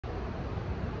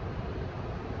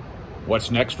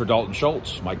What's next for Dalton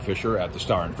Schultz? Mike Fisher at the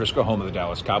Star in Frisco, home of the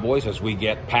Dallas Cowboys, as we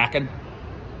get packing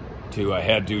to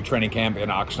head to training camp in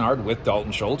Oxnard with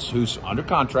Dalton Schultz, who's under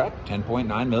contract,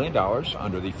 $10.9 million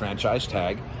under the franchise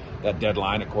tag. That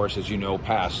deadline, of course, as you know,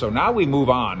 passed. So now we move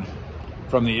on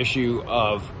from the issue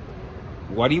of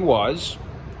what he was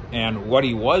and what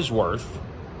he was worth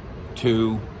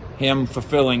to him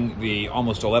fulfilling the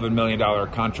almost $11 million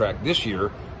contract this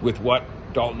year with what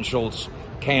Dalton Schultz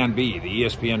can be. The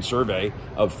ESPN survey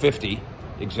of 50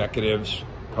 executives,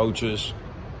 coaches,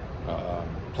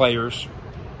 players,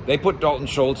 they put Dalton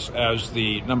Schultz as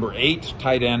the number 8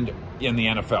 tight end in the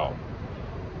NFL.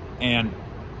 And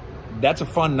that's a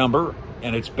fun number,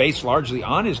 and it's based largely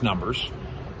on his numbers.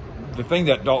 The thing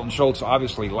that Dalton Schultz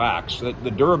obviously lacks,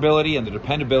 the durability and the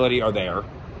dependability are there.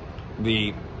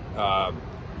 The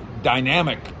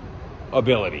dynamic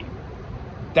ability,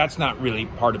 that's not really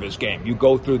part of his game. You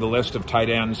go through the list of tight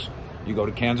ends, you go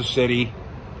to Kansas City,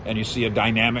 and you see a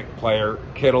dynamic player.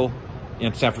 Kittle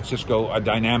in San Francisco, a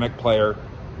dynamic player.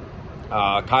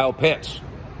 Kyle Pitts,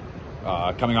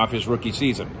 coming off his rookie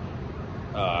season,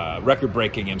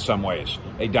 record-breaking in some ways,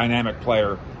 a dynamic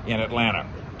player in Atlanta.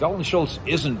 Dalton Schultz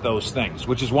isn't those things,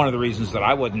 which is one of the reasons that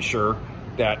I wasn't sure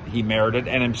that he merited,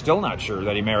 and I'm still not sure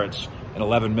that he merits an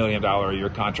 $11 million a year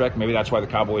contract. Maybe that's why the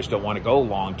Cowboys don't want to go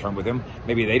long-term with him.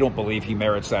 Maybe they don't believe he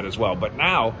merits that as well. But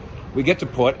now we get to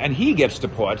put, and he gets to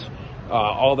put,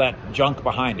 all that junk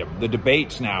behind him. The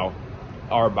debates now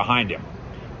are behind him.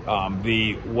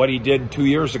 What he did 2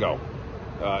 years ago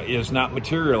is not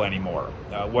material anymore.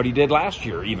 What he did last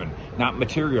year, even, not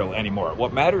material anymore.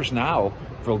 What matters now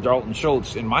for Dalton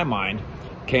Schultz, in my mind,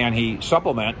 can he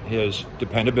supplement his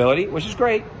dependability, which is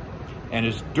great, and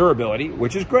his durability,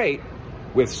 which is great,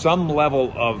 with some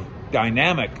level of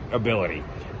dynamic ability,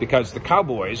 because the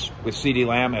Cowboys, with CeeDee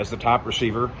Lamb as the top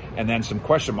receiver and then some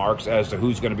question marks as to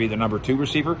who's going to be the number 2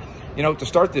 receiver, you know, to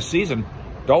start this season,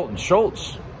 Dalton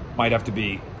Schultz might have to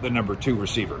be the number 2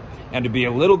 receiver. And to be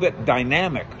a little bit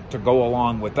dynamic to go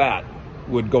along with that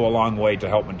would go a long way to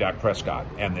helping Dak Prescott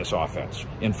and this offense.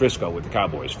 In Frisco with the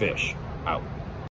Cowboys, Fish out.